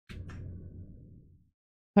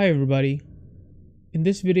Hi everybody. In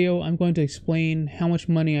this video, I'm going to explain how much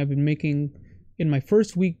money I've been making in my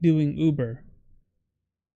first week doing Uber.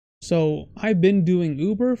 So, I've been doing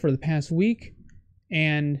Uber for the past week,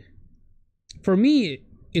 and for me,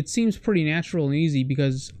 it seems pretty natural and easy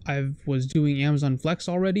because I was doing Amazon Flex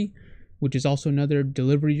already, which is also another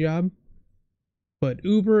delivery job. But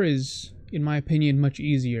Uber is, in my opinion, much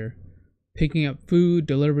easier. Picking up food,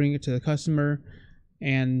 delivering it to the customer,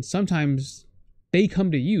 and sometimes they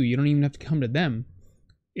come to you. You don't even have to come to them.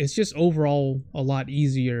 It's just overall a lot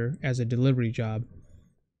easier as a delivery job.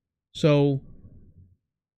 So,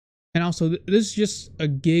 and also this is just a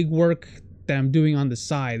gig work that I'm doing on the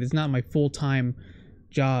side. It's not my full-time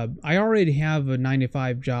job. I already have a 9 to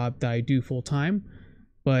 5 job that I do full-time,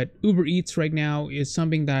 but Uber Eats right now is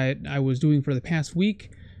something that I was doing for the past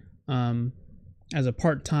week as a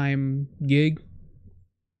part-time gig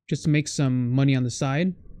just to make some money on the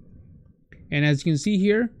side. And as you can see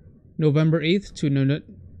here, November 8th to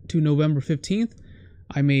November 15th,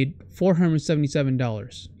 I made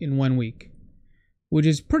 $477 in 1 week, which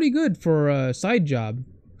is pretty good for a side job,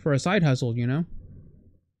 for a side hustle, you know?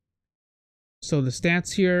 So the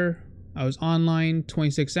stats here, I was online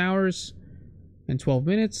 26 hours and 12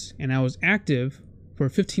 minutes, and I was active for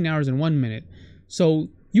 15 hours and 1 minute. So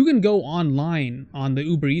you can go online on the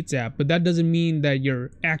Uber Eats app, but that doesn't mean that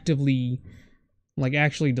you're actively, like,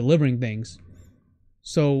 actually delivering things.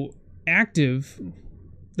 So active,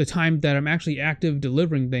 the time that I'm actually active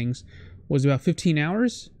delivering things was about 15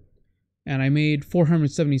 hours, and I made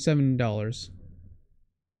 $477.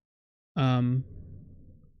 I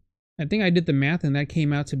think I did the math, and that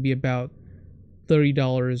came out to be about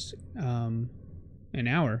 $30 an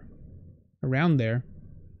hour, around there,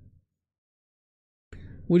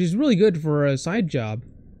 which is really good for a side job,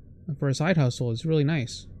 for a side hustle. It's really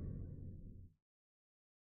nice.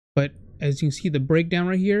 But as you can see, the breakdown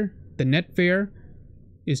right here, the net fare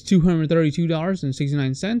is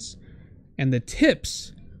 $232.69, and the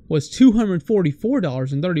tips was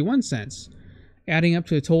 $244.31, adding up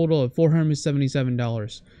to a total of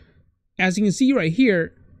 $477. As you can see right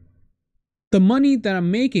here, the money that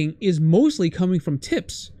I'm making is mostly coming from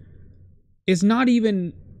tips. It's not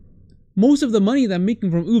even, most of the money that I'm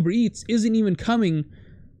making from Uber Eats isn't even coming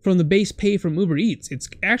from the base pay from Uber Eats. It's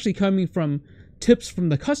actually coming from tips from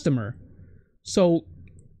the customer. So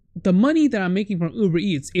the money that I'm making from Uber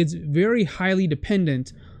Eats is very highly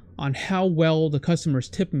dependent on how well the customers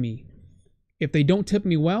tip me. If they don't tip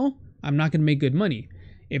me well, I'm not going to make good money.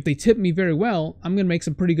 If they tip me very well, I'm going to make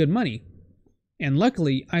some pretty good money. And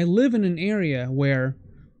luckily, I live in an area where,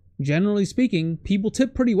 generally speaking, people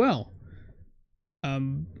tip pretty well.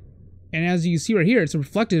 And as you see right here, it's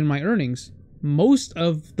reflected in my earnings. Most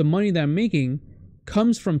of the money that I'm making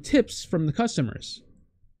comes from tips from the customers.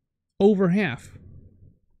 Over half.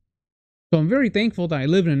 So I'm very thankful that I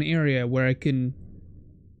live in an area where I can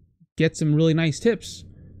get some really nice tips.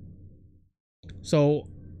 So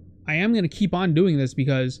I am going to keep on doing this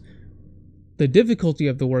because the difficulty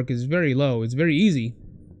of the work is very low. It's very easy.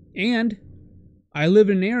 And I live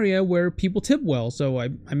in an area where people tip well, so I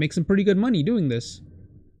make some pretty good money doing this.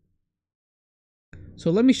 So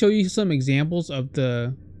let me show you some examples of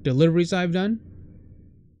the deliveries I've done.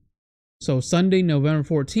 So Sunday, November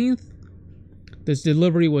 14th, this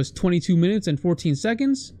delivery was 22 minutes and 14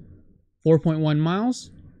 seconds, 4.1 miles.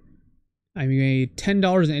 I made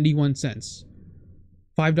 $10.81,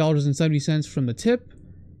 $5.70 from the tip,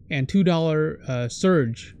 and $2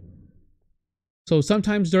 surge. So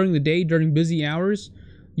sometimes during the day, during busy hours,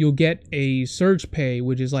 you'll get a surge pay,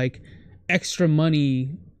 which is like extra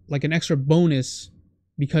money, like an extra bonus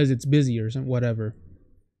because it's busy or something, whatever.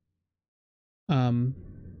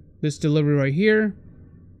 This delivery right here,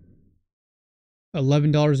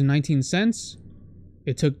 $11.19.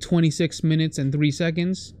 It took 26 minutes and 3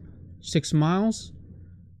 seconds, 6 miles.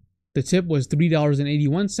 The tip was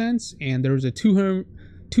 $3.81, and there was a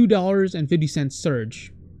 $2.50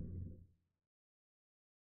 surge.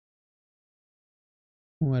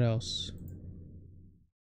 What else?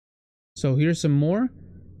 So here's some more.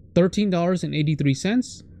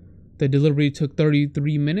 $13.83. The delivery took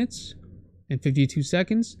 33 minutes and 52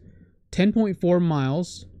 seconds. 10.4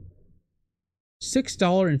 miles.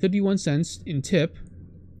 $6.51 in tip,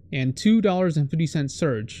 and $2.50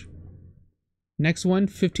 surge. Next one,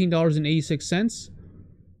 $15.86.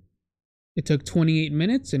 It took 28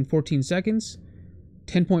 minutes and 14 seconds,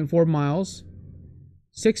 10.4 miles,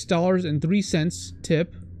 $6.03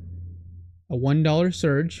 tip, a $1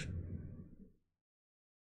 surge,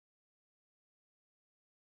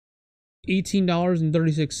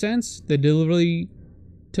 $18.36. The delivery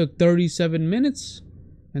took 37 minutes,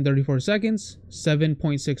 and 34 seconds,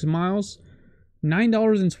 7.6 miles,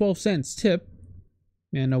 $9.12 tip,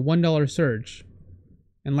 and a $1 surge.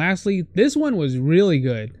 And lastly, this one was really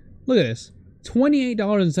good. Look at this,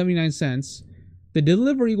 $28.79. The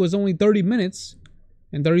delivery was only 30 minutes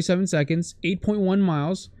and 37 seconds, 8.1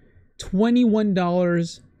 miles,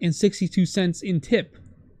 $21.62 in tip.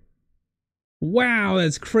 Wow,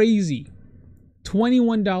 that's crazy.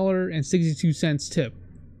 $21.62 tip.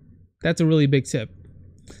 That's a really big tip.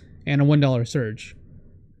 And a $1 surge.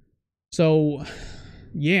 So,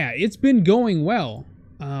 yeah, it's been going well.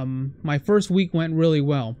 My first week went really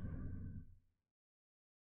well.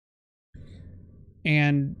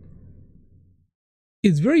 And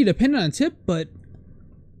it's very dependent on tip, but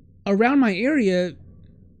around my area,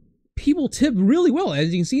 people tip really well.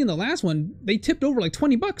 As you can see in the last one, they tipped over like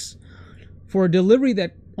 20 bucks for a delivery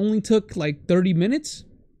that only took like 30 minutes.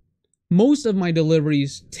 Most of my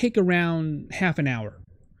deliveries take around half an hour.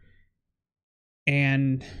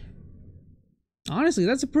 And honestly,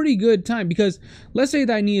 that's a pretty good time, because let's say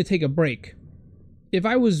that I need to take a break. If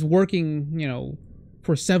I was working,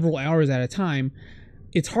 for several hours at a time,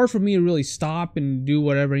 it's hard for me to really stop and do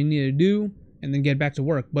whatever I need to do and then get back to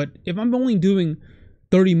work. But if I'm only doing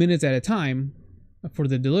 30 minutes at a time for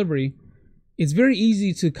the delivery, it's very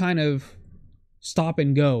easy to kind of stop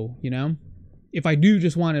and go, If I do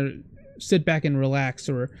just want to sit back and relax,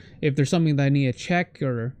 or if there's something that I need to check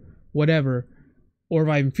or whatever, or if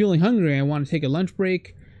I'm feeling hungry and I want to take a lunch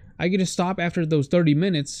break, I can just stop after those 30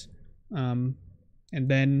 minutes and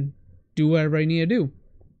then do whatever I need to do.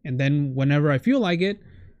 And then whenever I feel like it,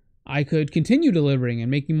 I could continue delivering and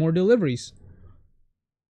making more deliveries.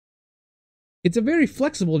 It's a very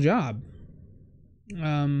flexible job.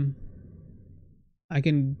 I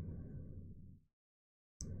can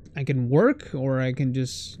work, or I can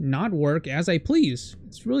just not work as I please.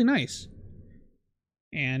 It's really nice.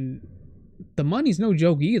 And the money's no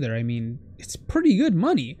joke either. I mean, it's pretty good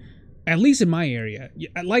money, at least in my area.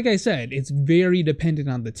 Like I said, it's very dependent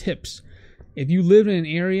on the tips. If you live in an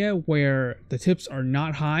area where the tips are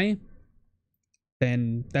not high,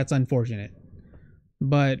 then that's unfortunate.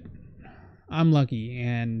 But I'm lucky,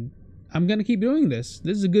 and I'm gonna keep doing this.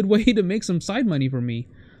 This is a good way to make some side money for me.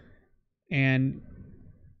 And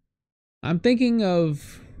I'm thinking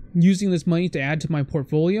of using this money to add to my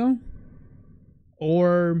portfolio,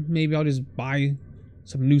 or maybe I'll just buy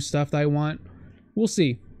some new stuff that I want. We'll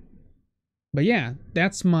see. But yeah,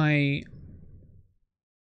 that's my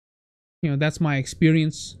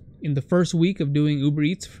experience in the first week of doing Uber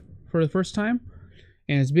Eats for the first time,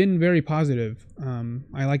 and it's been very positive.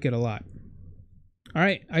 I like it a lot. All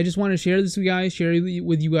right, I just want to share with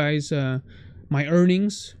you guys my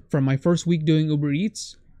earnings from my first week doing Uber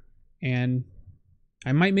Eats. And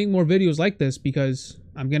I might make more videos like this, because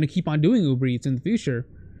I'm going to keep on doing Uber Eats in the future.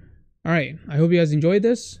 All right, I hope you guys enjoyed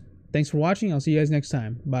this. Thanks for watching. I'll see you guys next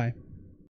time. Bye.